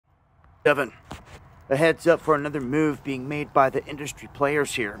Devin, a heads up for another move being made by the industry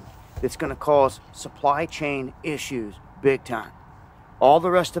players here that's going to cause supply chain issues big time. All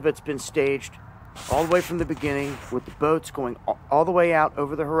the rest of it's been staged all the way from the beginning, with the boats going all the way out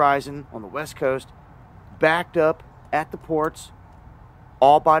over the horizon on the west coast, backed up at the ports,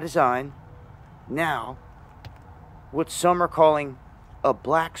 all by design. Now, what some are calling a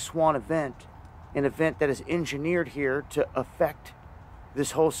black swan event, an event that is engineered here to affect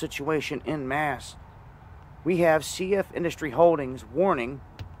this whole situation en masse. We have CF Industry Holdings warning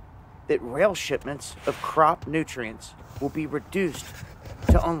that rail shipments of crop nutrients will be reduced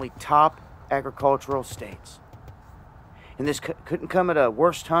to only top agricultural states. And this couldn't come at a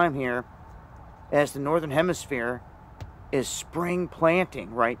worse time here, as the Northern Hemisphere is spring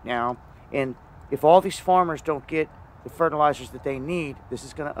planting right now. And if all these farmers don't get the fertilizers that they need, this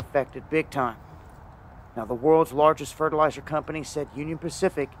is going to affect it big time. Now, the world's largest fertilizer company said Union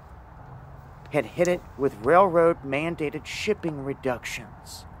Pacific had hit it with railroad mandated shipping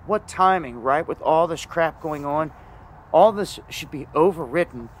reductions. What timing, right? With all this crap going on, all this should be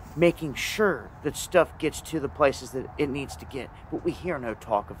overwritten, making sure that stuff gets to the places that it needs to get. But we hear no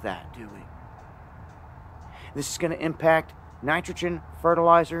talk of that, do we? This is going to impact nitrogen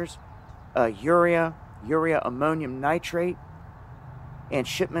fertilizers, urea ammonium nitrate, and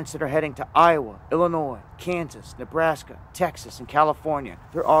shipments that are heading to Iowa, Illinois, Kansas, Nebraska, Texas, and California.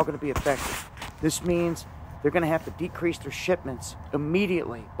 They're all going to be affected. This means they're going to have to decrease their shipments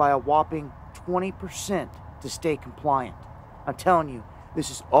immediately by a whopping 20% to stay compliant. I'm telling you, this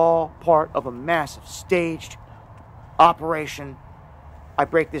is all part of a massive staged operation. I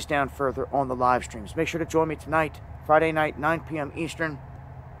break this down further on the live streams. Make sure to join me tonight, Friday night, 9 p.m. Eastern,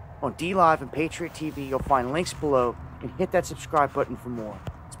 on DLive and Patriot TV. You'll find links below, and hit that subscribe button for more.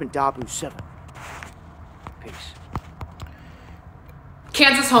 It's been Dabu7. Peace.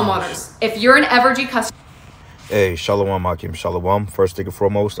 Kansas homeowners, if you're an Evergy customer. Hey, Shalom, Akim, Shalom. First thing and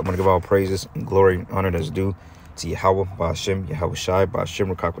foremost, I'm going to give all praises and glory and honor that's due to Yahweh, Ba'ashem, Yahweh Shai,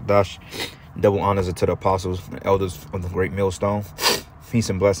 Ba'ashem, Rakakwadash. Double honors to the apostles and elders of the great millstone. Peace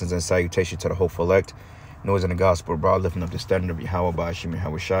and blessings and salutation to the hopeful elect. Noise in the gospel, broad, lifting up the standard of Yahweh, Ba'ashem,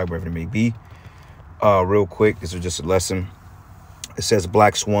 Yahweh Shai, wherever it may be. Real quick, this is just a lesson. It says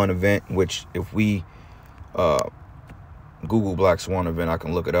Black Swan event, which if we Google Black Swan event, I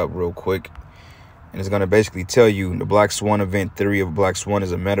can look it up real quick. And it's going to basically tell you the Black Swan event theory of Black Swan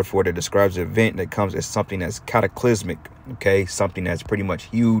is a metaphor that describes an event that comes as something that's cataclysmic, okay? Something that's pretty much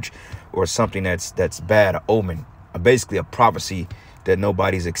huge, or something that's bad, an omen. Basically a prophecy that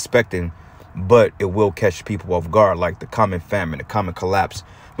nobody's expecting, but it will catch people off guard, like the common famine, the common collapse,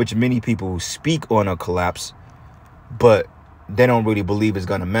 which many people speak on a collapse, but they don't really believe it's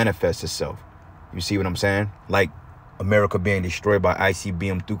going to manifest itself. You see what I'm saying? Like America being destroyed by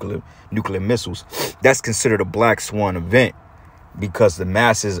ICBM nuclear missiles. That's considered a Black Swan event because the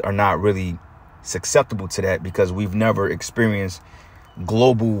masses are not really susceptible to that, because we've never experienced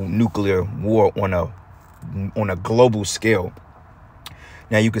global nuclear war on a global scale.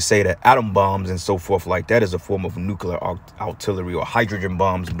 Now, you could say that atom bombs and so forth like that is a form of nuclear artillery, or hydrogen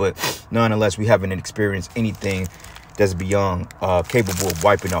bombs, but nonetheless, we haven't experienced anything that's beyond capable of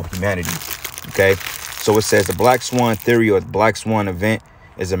wiping out humanity, okay? So it says the Black Swan theory, or the Black Swan event,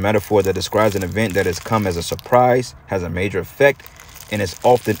 is a metaphor that describes an event that has come as a surprise, has a major effect, and is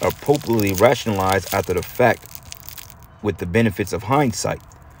often appropriately rationalized after the fact with the benefits of hindsight.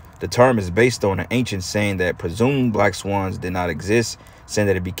 The term is based on an ancient saying that presumed black swans did not exist, saying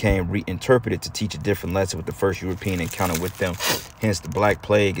that it became reinterpreted to teach a different lesson with the first European encounter with them, hence the Black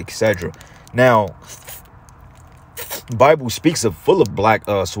Plague, etc. Now, the Bible speaks of full of black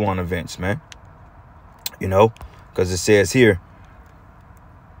swan events, man. You know, because it says here,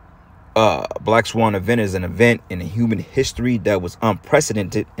 Black Swan event is an event in human history that was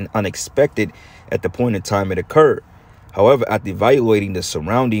unprecedented and unexpected at the point in time it occurred. However, after evaluating the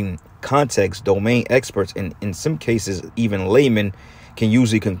surrounding context, domain experts and in some cases even laymen can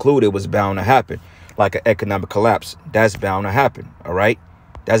usually conclude it was bound to happen. Like an economic collapse, that's bound to happen. All right,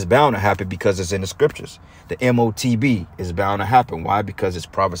 that's bound to happen because it's in the scriptures. The MOTB is bound to happen. Why? Because it's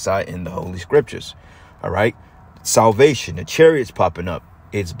prophesied in the Holy Scriptures. All right. Salvation, the chariots popping up.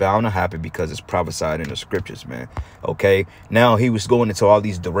 It's bound to happen because it's prophesied in the scriptures, man. OK, now he was going into all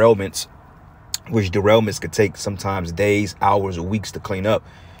these derailments, which derailments could take sometimes days, hours, or weeks to clean up.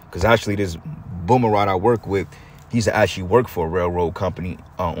 Because actually this boomerang I work with, he used to actually work for a railroad company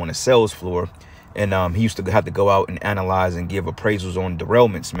on a sales floor. And he used to have to go out and analyze and give appraisals on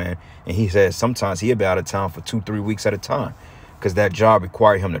derailments, man. And he said sometimes he'd be out of town for 2-3 weeks at a time, because that job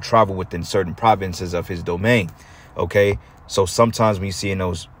required him to travel within certain provinces of his domain. OK, So sometimes when you see in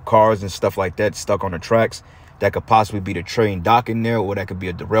those cars and stuff like that stuck on the tracks, that could possibly be the train docking there, or that could be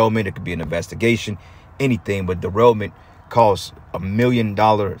a derailment. It could be an investigation, anything. But derailment costs $1 million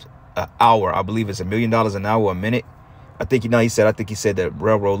an hour. I believe it's $1 million an hour a minute. I think he said that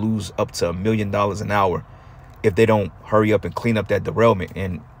railroad lose up to $1 million an hour if they don't hurry up and clean up that derailment.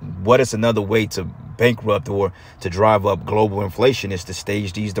 And what is another way to bankrupt or to drive up global inflation is to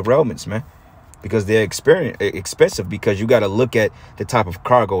stage these derailments, man, because they're expensive, because you got to look at the type of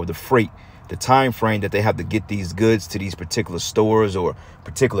cargo, the freight, the time frame that they have to get these goods to these particular stores or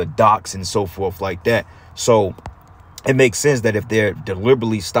particular docks and so forth like that. So it makes sense that if they're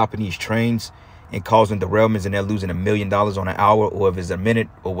deliberately stopping these trains and causing derailments and they're losing $1 million on an hour, or if it's a minute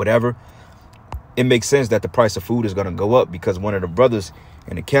or whatever, it makes sense that the price of food is going to go up, because one of the brothers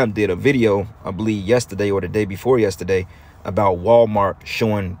in the camp did a video, I believe yesterday or the day before yesterday, about Walmart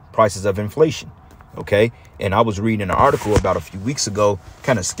showing prices of inflation. Okay. And I was reading an article about a few weeks ago,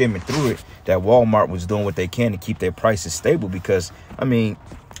 kind of skimming through it, that Walmart was doing what they can to keep their prices stable, because, I mean,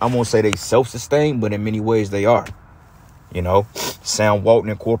 I won't say they self-sustain, but in many ways they are. You know, Sam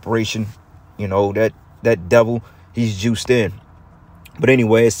Walton Corporation, you know, that devil, he's juiced in. But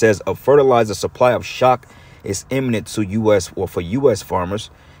anyway, it says a fertilizer supply of shock is imminent to U.S. or for U.S. farmers,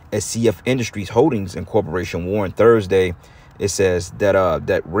 as CF Industries Holdings Incorporation warned Thursday. It says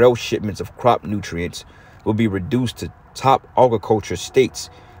that rail shipments of crop nutrients will be reduced to top agriculture states,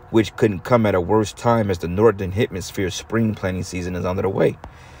 which couldn't come at a worse time as the northern hemisphere spring planting season is underway.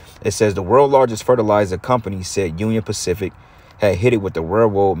 It says the world's largest fertilizer company said Union Pacific had hit it with the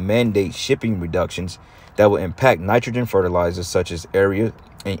railroad mandate shipping reductions that will impact nitrogen fertilizers such as urea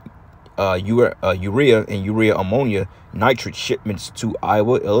and urea ammonia nitrate shipments to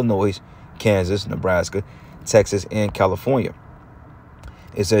Iowa, Illinois, Kansas, Nebraska, Texas, and California.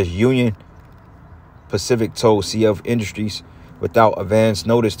 It says Union Pacific told CF Industries without advance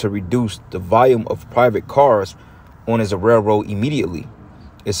notice to reduce the volume of private cars on as a railroad immediately.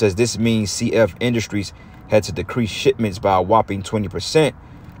 It says this means CF Industries had to decrease shipments by a whopping 20%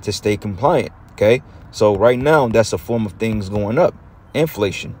 to stay compliant. Okay, so right now that's a form of things going up,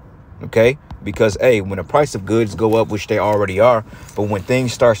 inflation. Okay, because hey, when the price of goods go up, which they already are, but when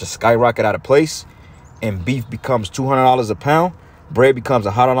things starts to skyrocket out of place and beef becomes $200 a pound, bread becomes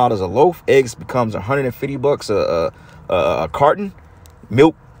 $100 a loaf, eggs becomes $150 a carton,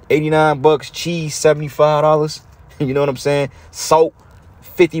 milk $89, cheese $75. You know what I'm saying? Salt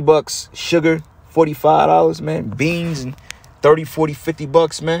 $50, sugar $45, man. Beans and $30, $40,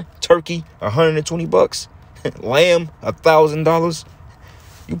 $50, man. Turkey $120, lamb $1,000.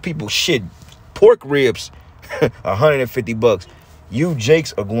 You people, shit, pork ribs $150. You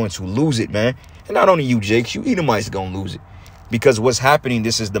Jakes are going to lose it, man. And not only you Jakes, you Edomites gonna lose it, because what's happening,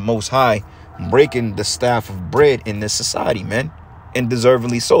 this is the Most High breaking the staff of bread in this society, man, and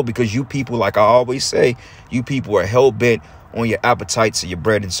deservedly so, because you people, like I always say, you people are hell-bent on your appetites of your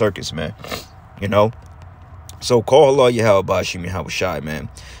bread and circus, man. You know, so call Allah Yahweh Bashim Yahushai, man.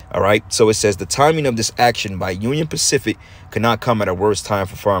 All right, so it says the timing of this action by Union Pacific could not come at a worse time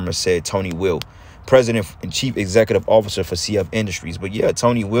for farmers, said Tony Will, President and Chief Executive Officer for CF Industries. But yeah,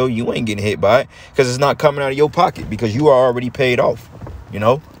 Tony Will, you ain't getting hit by it, because it's not coming out of your pocket, because you are already paid off. You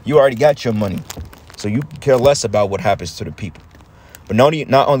know, you already got your money, so you care less about what happens to the people. But not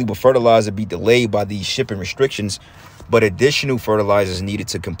only will fertilizer be delayed by these shipping restrictions, but additional fertilizers needed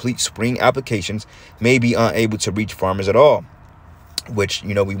to complete spring applications may be unable to reach farmers at all. Which,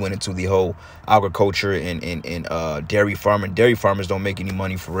 you know, we went into the whole agriculture and dairy farming. Dairy farmers don't make any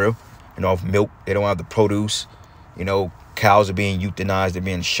money for real. You know, off milk, they don't have the produce. You know, cows are being euthanized. They're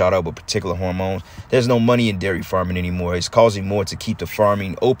being shot up with particular hormones. There's no money in dairy farming anymore. It's causing more to keep the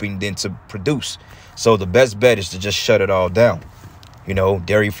farming open than to produce. So the best bet is to just shut it all down. You know,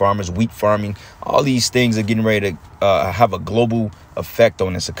 dairy farmers, wheat farming, all these things are getting ready to have a global effect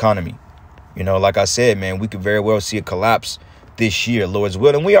on this economy. You know, like I said, man, we could very well see a collapse this year, Lord's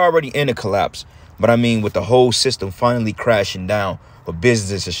will. And we already in a collapse. But I mean, with the whole system finally crashing down, but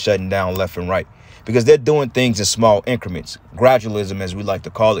businesses are shutting down left and right, because they're doing things in small increments. Gradualism, as we like to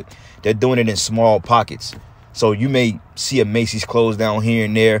call it. They're doing it in small pockets. So you may see a Macy's close down here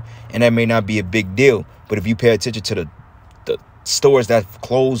and there, and that may not be a big deal. But if you pay attention to the stores that have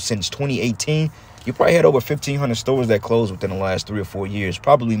closed since 2018, you probably had over 1,500 stores that closed within the last 3 or 4 years,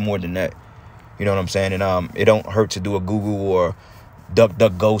 probably more than that. You know what I'm saying? And it don't hurt to do a Google or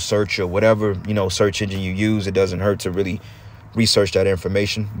DuckDuckGo search or whatever, you know, search engine you use. It doesn't hurt to really research that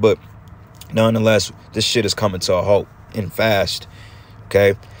information. But nonetheless, this shit is coming to a halt and fast.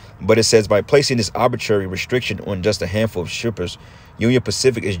 Okay. But it says by placing this arbitrary restriction on just a handful of shippers, Union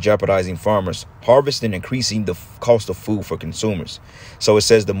Pacific is jeopardizing farmers' harvest and increasing the cost of food for consumers. So it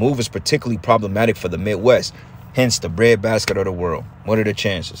says the move is particularly problematic for the Midwest, hence the breadbasket of the world. What are the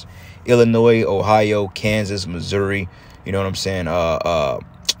chances? Illinois, Ohio, Kansas, Missouri, you know what I'm saying?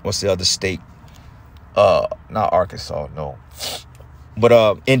 What's the other state? Not Arkansas, no.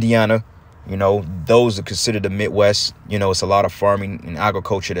 But Indiana, you know, those are considered the Midwest. You know, it's a lot of farming and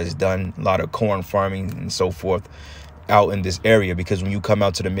agriculture that's done, a lot of corn farming and so forth out in this area, because when you come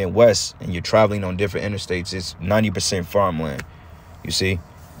out to the Midwest and you're traveling on different interstates, it's 90% farmland. You see,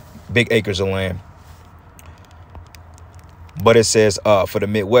 big acres of land. But it says for the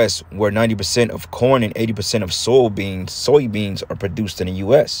Midwest, where 90% of corn and 80% of soybeans are produced in the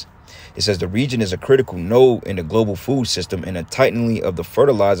U.S. It says the region is a critical node in the global food system, and a tightening of the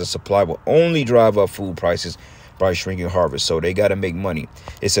fertilizer supply will only drive up food prices by shrinking harvest. So they got to make money.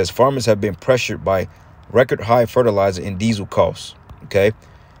 It says farmers have been pressured by record high fertilizer and diesel costs. OK,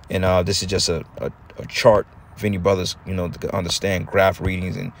 and this is just a chart if any brothers, you know, to understand graph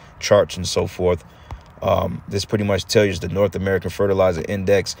readings and charts and so forth. This pretty much tells you the North American Fertilizer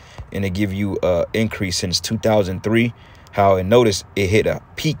Index, and it give you increase since 2003. How, and notice it hit a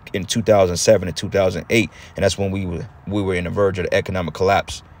peak in 2007 and 2008, and that's when we were in the verge of the economic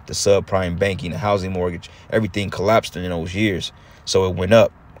collapse. The subprime banking, the housing mortgage, everything collapsed in those years. So it went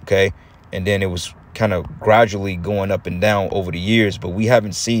up, okay, and then it was kind of gradually going up and down over the years. But we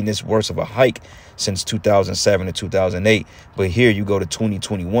haven't seen this worse of a hike since 2007 to 2008. But here you go to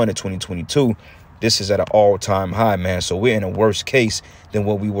 2021 to 2022. This is at an all-time high, man. So we're in a worse case than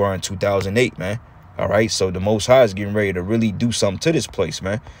what we were in 2008, man. All right. So the Most High is getting ready to really do something to this place,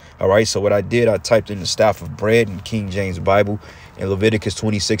 man. All right. So what I did, I typed in the staff of bread in King James Bible. In Leviticus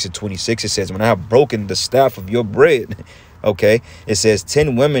 26 and 26, it says, when I have broken the staff of your bread, okay, it says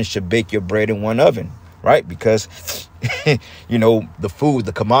 10 women should bake your bread in one oven. Right. Because, you know, the food,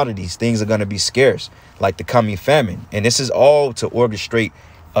 the commodities, things are going to be scarce, like the coming famine. And this is all to orchestrate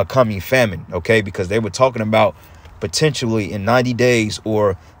a coming famine. OK, because they were talking about potentially in 90 days,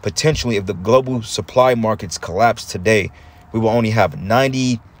 or potentially if the global supply markets collapse today, we will only have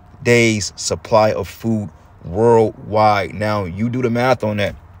 90 days supply of food worldwide. Now, you do the math on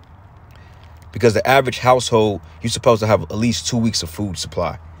that, because the average household, you're supposed to have at least 2 weeks of food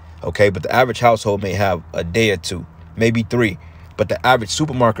supply. OK, but the average household may have a day or two, maybe 3. But the average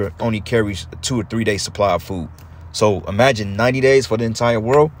supermarket only carries a 2 or 3 day supply of food. So imagine 90 days for the entire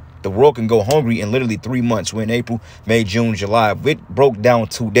world. The world can go hungry in literally 3 months. We're in April, May, June, July. If it broke down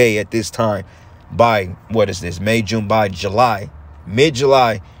today at this time, by, what is this, May, June, by July,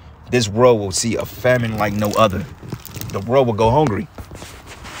 mid-July, this world will see a famine like no other. The world will go hungry.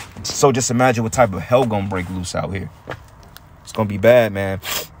 So just imagine what type of hell gonna break loose out here. It's gonna be bad, man.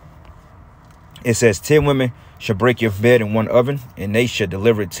 It says 10 women should break your bread in one oven, and they should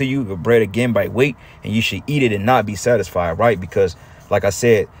deliver it to you, your bread again by weight, and you should eat it and not be satisfied, right? Because, like I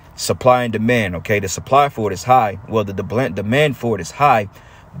said, supply and demand, okay? The supply for it is high. Well, the demand for it is high,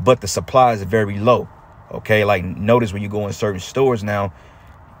 but the supply is very low, okay? Like, notice when you go in certain stores now,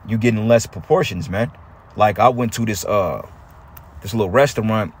 you're getting less proportions, man. Like, I went to this little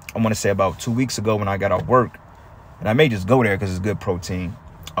restaurant, I want to say about 2 weeks ago when I got off work, and I may just go there because it's good protein.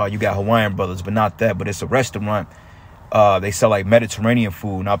 You got Hawaiian Brothers, but not that, but it's a restaurant. They sell like Mediterranean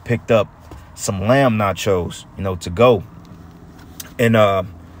food, and I picked up some lamb nachos, you know, to go. And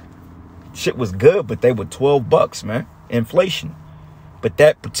shit was good, but they were $12, man. Inflation. But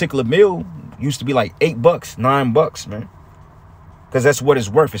that particular meal used to be like $8, $9, man. Because that's what it's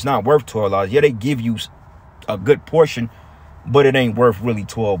worth. It's not worth $12. Yeah, they give you a good portion, but it ain't worth really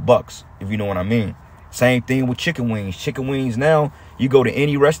 $12, if you know what I mean. Same thing with chicken wings. Chicken wings now, you go to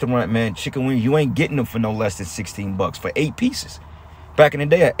any restaurant, man, chicken wings, you ain't getting them for no less than $16 for 8 pieces. Back in the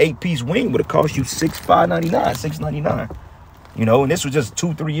day, an 8-piece wing would have cost you $5.99, $6.99. You know, and this was just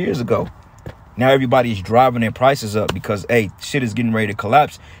 2-3 years ago. Now everybody's driving their prices up because, hey, shit is getting ready to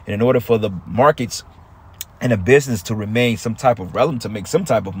collapse. And in order for the markets and the business to remain some type of relevant, to make some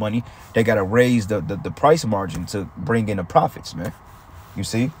type of money, they got to raise the price margin to bring in the profits, man. You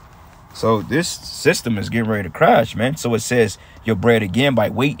see? So this system is getting ready to crash, man. So it says your bread again by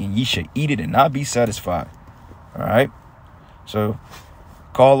weight, and ye should eat it and not be satisfied. All right. So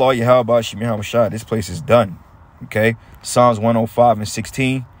call all your how about Shemi Hamashah. This place is done. Okay. Psalms 105 and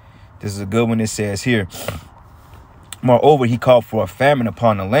 16. This is a good one. It says here, moreover, he called for a famine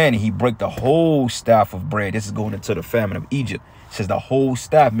upon the land, and he broke the whole staff of bread. This is going into the famine of Egypt. It says the whole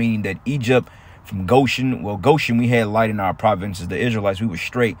staff, meaning that Egypt, from Goshen, well, Goshen, we had light in our provinces. The Israelites, we were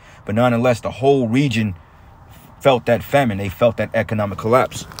straight. But nonetheless, the whole region felt that famine. They felt that economic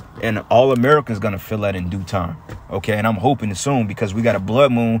collapse. And all Americans going to feel that in due time. Okay. And I'm hoping soon, because we got a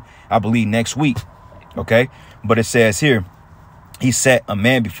blood moon, I believe, next week. Okay. But it says here, he set a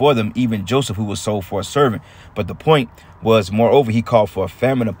man before them, even Joseph, who was sold for a servant. But the point was, moreover, he called for a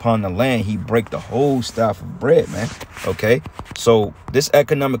famine upon the land. He break the whole staff of bread, man. Okay. So this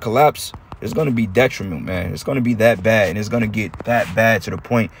economic collapse is going to be detrimental, man. It's going to be that bad. And it's going to get that bad to the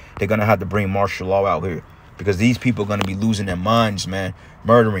point they're going to have to bring martial law out here, because these people are going to be losing their minds, man.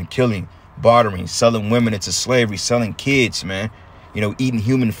 Murdering, killing, bartering, selling women into slavery, selling kids, man. You know, eating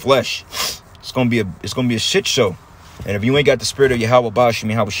human flesh. It's going to be a shit show. And if you ain't got the spirit of Yahweh Bashim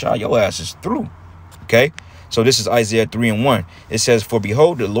Yahweh Shah, your ass is through. Okay. So this is Isaiah 3:1. It says, for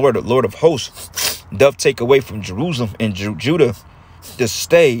behold, the Lord of hosts doth take away from Jerusalem and Judah the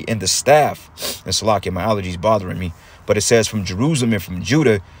stay and the staff. And Salakia, my allergies bothering me. But it says from Jerusalem and from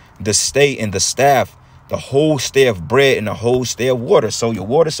Judah, the stay and the staff, the whole stay of bread and the whole stay of water. So your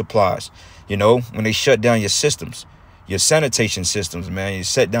water supplies, you know, when they shut down your systems, your sanitation systems, man, you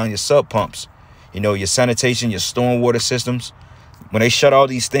shut down your sub pumps, you know, your sanitation, your stormwater systems. When they shut all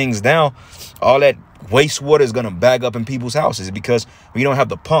these things down, all that wastewater is going to bag up in people's houses, because we don't have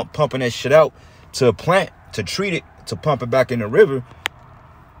the pump pumping that shit out to a plant to treat it, to pump it back in the river.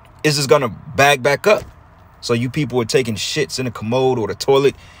 It's just going to bag back up. So you people are taking shits in the commode or the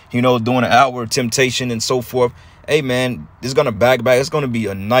toilet, you know, doing an hour of temptation and so forth. Hey, man, it's going to bag back. It's going to be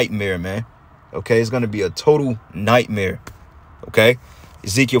a nightmare, man. Okay, it's going to be a total nightmare. Okay.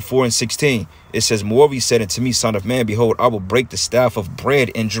 Ezekiel 4:16. It says, moreover, he said unto me, son of man, behold, I will break the staff of bread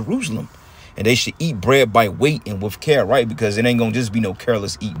in Jerusalem, and they should eat bread by weight and with care, right? Because it ain't going to just be no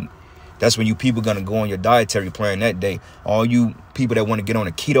careless eating. That's when you people going to go on your dietary plan that day. All you people that want to get on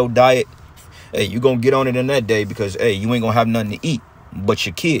a keto diet, hey, you going to get on it in that day, because, hey, you ain't going to have nothing to eat but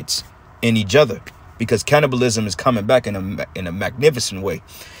your kids and each other, because cannibalism is coming back in a magnificent way.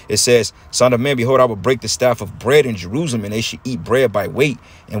 It says, son of man, behold, I will break the staff of bread in Jerusalem, and they should eat bread by weight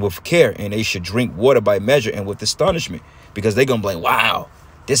and with care, and they should drink water by measure and with astonishment, because they're going to be like, wow,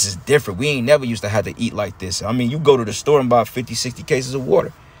 this is different. We ain't never used to have to eat like this. I mean, you go to the store and buy 50, 60 cases of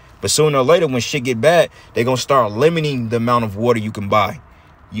water. But sooner or later, when shit get bad, they're going to start limiting the amount of water you can buy.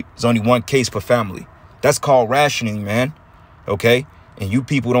 It's only one case per family. That's called rationing, man. Okay? And you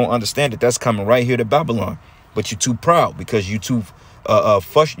people don't understand that that's coming right here to Babylon. But you're too proud, because you're too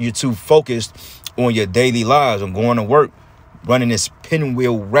focused on your daily lives, on going to work, running this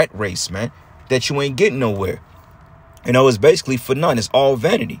pinwheel rat race, man, that you ain't getting nowhere. You know, it's basically for none. It's all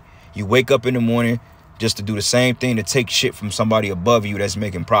vanity. You wake up in the morning just to do the same thing, to take shit from somebody above you that's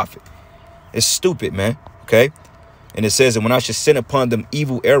making profit. It's stupid, man. Okay. And it says, and when I should send upon them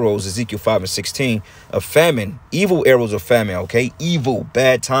evil arrows, Ezekiel 5:16, of famine, evil arrows of famine. Okay. Evil,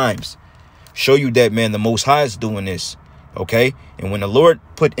 bad times. Show you that, man, the Most High is doing this. Okay. And when the Lord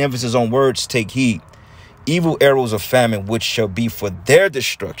put emphasis on words, take heed. Evil arrows of famine, which shall be for their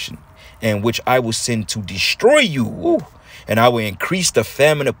destruction, and which I will send to destroy you. Ooh. And I will increase the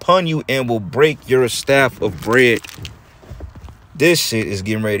famine upon you, and will break your staff of bread. This shit is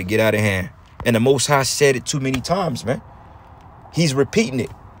getting ready to get out of hand. And the Most High said it too many times, man. He's repeating it.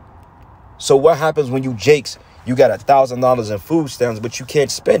 So what happens when you jakes, you got $1,000 in food stamps, but you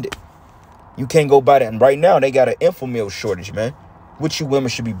can't spend it? You can't go buy that. And right now, they got an infant shortage, man. Which you women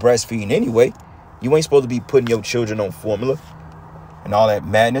should be breastfeeding anyway. You ain't supposed to be putting your children on formula and all that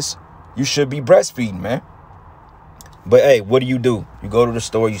madness. You should be breastfeeding, man. But hey, what do? You go to the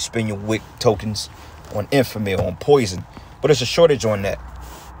store, you spend your WIC tokens on infant on poison. But it's a shortage on that.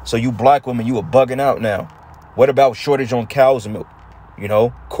 So you black women, you are bugging out now. What about shortage on cow's milk? You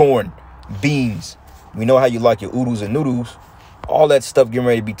know, corn, beans. We know how you like your oodles and noodles. All that stuff getting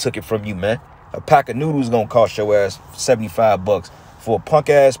ready to be taken from you, man. A pack of noodles gonna cost your ass $75 for a punk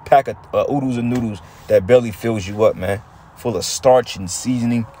ass pack of oodles and noodles that barely fills you up, man. Full of starch and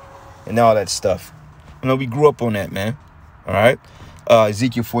seasoning and all that stuff. You know, we grew up on that, man. All right.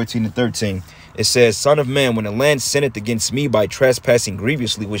 Ezekiel 14:13. It says, son of man, when the land sinneth against me by trespassing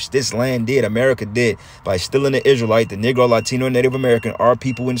grievously, which this land did, America did, by stealing the Israelite, the Negro, Latino, and Native American, our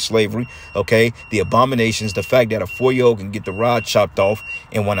people in slavery, okay, the abominations, the fact that a 4-year-old can get the rod chopped off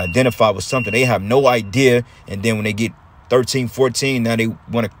and when identified with something, they have no idea. And then when they get 13, 14, now they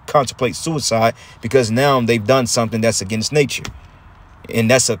want to contemplate suicide because now they've done something that's against nature.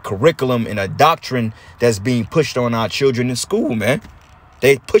 And that's a curriculum and a doctrine that's being pushed on our children in school, man.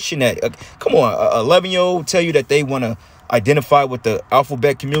 They pushing that. Come on, a 11-year-old tell you that they want to identify with the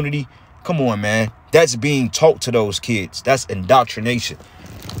alphabet community. Come on, man. That's being taught to those kids. That's indoctrination.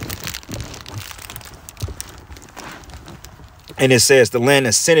 And it says, the land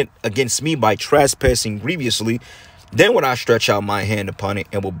is sinned against me by trespassing grievously. Then will I stretch out my hand upon it,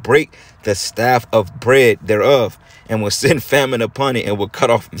 and will break the staff of bread thereof, and will send famine upon it, and will cut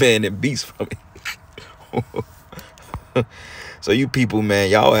off man and beast from it. So you people, man,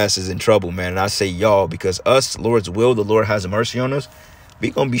 y'all asses in trouble, man. And I say y'all because us, Lord's will, the Lord has mercy on us.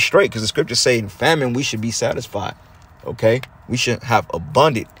 We gonna be straight because the scriptures say in famine we should be satisfied. Okay, we should have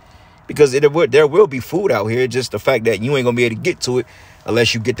abundant, because there will be food out here. Just the fact that you ain't gonna be able to get to it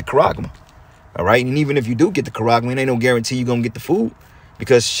unless you get the charagma. All right, and even if you do get the charagma, it ain't no guarantee you're gonna get the food,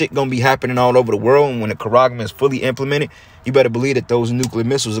 because shit gonna be happening all over the world. And when the charagma is fully implemented, you better believe that those nuclear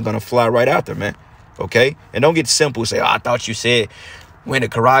missiles are gonna fly right out there, man. Okay, and don't get simple and say, oh, I thought you said when the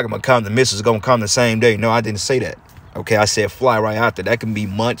charagma come, the missiles are gonna come the same day. No, I didn't say that. Okay, I said fly right out there. That can be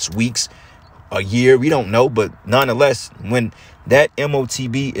months, weeks, a year. We don't know, but nonetheless, when that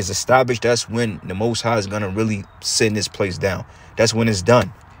MOTB is established, that's when the Most High is gonna really send this place down. That's when it's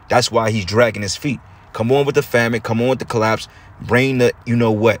done. That's why he's dragging his feet. Come on with the famine. Come on with the collapse. Bring the you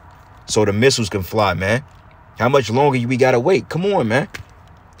know what, so the missiles can fly, man. How much longer we gotta wait? Come on, man.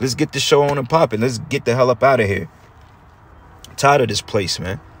 Let's get this show on and popping. Let's get the hell up out of here. I'm tired of this place,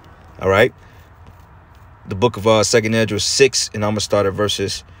 man. All right. The book of 2nd Ezra 6, and I'm going to start at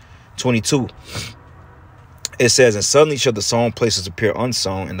verses 22. It says, and suddenly shall the sown places appear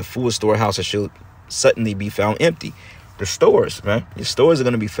unsown, and the full storehouses shall suddenly be found empty. The stores, man. Your stores are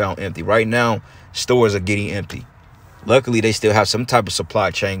going to be found empty. Right now, stores are getting empty. Luckily, they still have some type of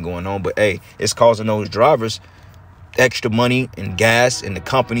supply chain going on. But, hey, it's causing those drivers extra money and gas, and the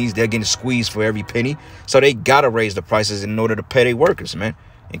companies, they're getting squeezed for every penny. So they got to raise the prices in order to pay their workers, man,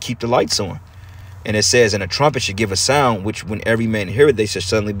 and keep the lights on. And it says, and a trumpet should give a sound, which when every man hear it, they shall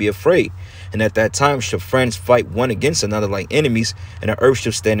suddenly be afraid. And at that time shall friends fight one against another like enemies, and the earth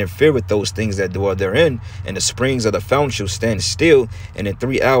shall stand in fear with those things that dwell therein, and the springs of the fountain shall stand still, and in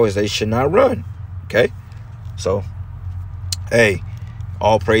 3 hours they should not run. Okay? So, hey,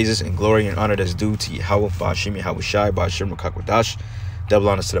 all praises and glory and honor that's due to Yahweh, Ba'ashim Yahweh Shai, Ba'ashim Rakakwadash. Double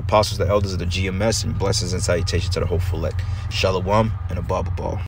honors to the apostles, the elders of the GMS, and blessings and salutations to the whole elect. Shalom and a Baba Ball.